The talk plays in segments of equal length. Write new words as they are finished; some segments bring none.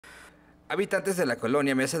Habitantes de la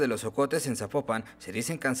colonia Mesa de los Ocotes en Zapopan se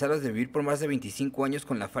dicen cansados de vivir por más de 25 años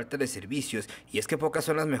con la falta de servicios, y es que pocas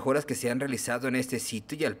son las mejoras que se han realizado en este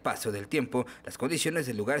sitio y al paso del tiempo las condiciones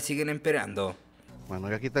del lugar siguen empeorando. Bueno,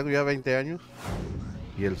 yo aquí tengo ya 20 años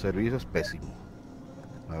y el servicio es pésimo,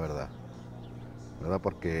 la verdad.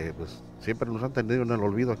 Porque pues siempre nos han tenido en el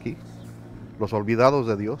olvido aquí, los olvidados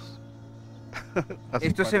de Dios.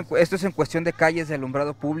 Esto es en cuestión de calles, de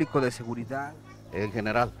alumbrado público, de seguridad. En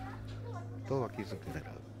general, todo aquí es en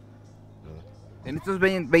general. En estos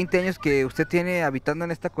 20 años que usted tiene habitando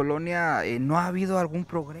en esta colonia, ¿no ha habido algún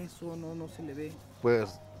progreso? No se le ve.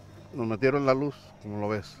 Pues nos metieron la luz, como lo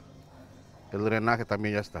ves. El drenaje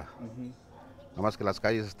también ya está. Nada más que las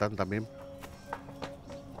calles están también,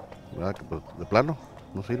 ¿verdad? Que pues, de plano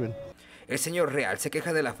no sirven. El señor Real se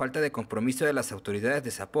queja de la falta de compromiso de las autoridades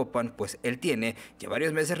de Zapopan, pues él tiene ya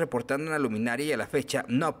varios meses reportando en la luminaria y a la fecha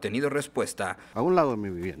no ha obtenido respuesta. A un lado de mi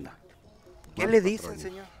vivienda. ¿Qué le dicen,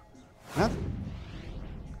 señor?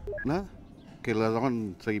 Nada. Que le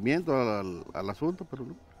daban seguimiento al asunto, pero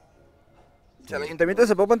no. O sea, el Ayuntamiento de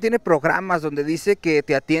Zapopan tiene programas donde dice que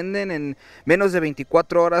te atienden en menos de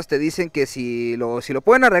 24 horas, te dicen que si lo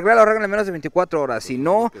pueden arreglar, lo arreglan en menos de 24 horas, si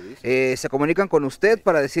no, se comunican con usted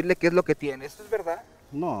para decirle qué es lo que tiene. ¿Esto es verdad?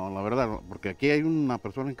 No, la verdad no, porque aquí hay una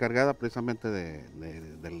persona encargada precisamente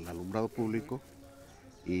del alumbrado público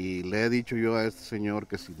y le he dicho yo a este señor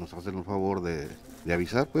que si nos hacen el favor de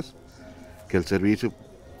avisar, pues, que el servicio,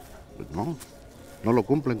 pues no lo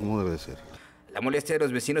cumplen como debe de ser. La molestia de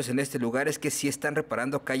los vecinos en este lugar es que sí están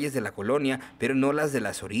reparando calles de la colonia, pero no las de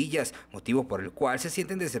las orillas, motivo por el cual se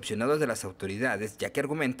sienten decepcionados de las autoridades, ya que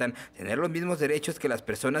argumentan tener los mismos derechos que las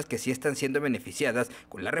personas que sí están siendo beneficiadas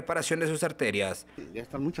con la reparación de sus arterias. Ya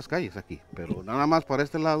están muchas calles aquí, pero nada más para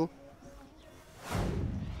este lado,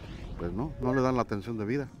 pues no le dan la atención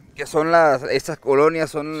debida. Que son estas colonias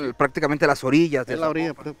son prácticamente las orillas de la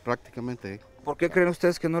orilla prácticamente. ¿Por qué creen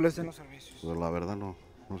ustedes que no les den los servicios? Pues la verdad no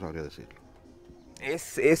sabría decirlo.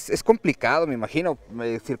 Es complicado, me imagino,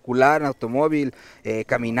 circular en automóvil,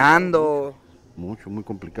 caminando. Muy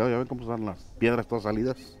complicado. Ya ven cómo están las piedras todas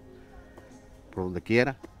salidas, por donde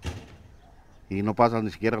quiera. Y no pasa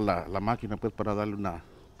ni siquiera la máquina pues para darle una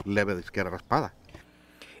leve de izquierda raspada.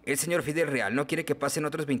 El señor Fidel Real no quiere que pasen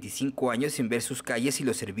otros 25 años sin ver sus calles y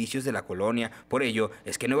los servicios de la colonia. Por ello,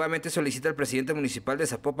 es que nuevamente solicita al presidente municipal de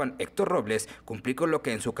Zapopan, Héctor Robles, cumplir con lo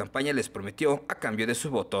que en su campaña les prometió a cambio de su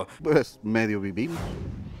voto. Pues medio vivimos,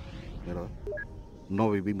 pero no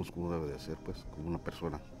vivimos como debe de ser, pues, como una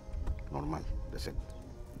persona normal, decente.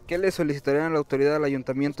 ¿Qué le solicitarían a la autoridad del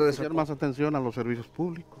ayuntamiento de Zapopan? Más atención a los servicios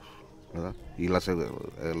públicos, ¿verdad? Y la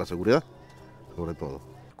seguridad, sobre todo.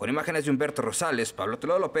 Con imágenes de Humberto Rosales, Pablo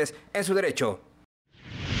Toledo López, En Su Derecho.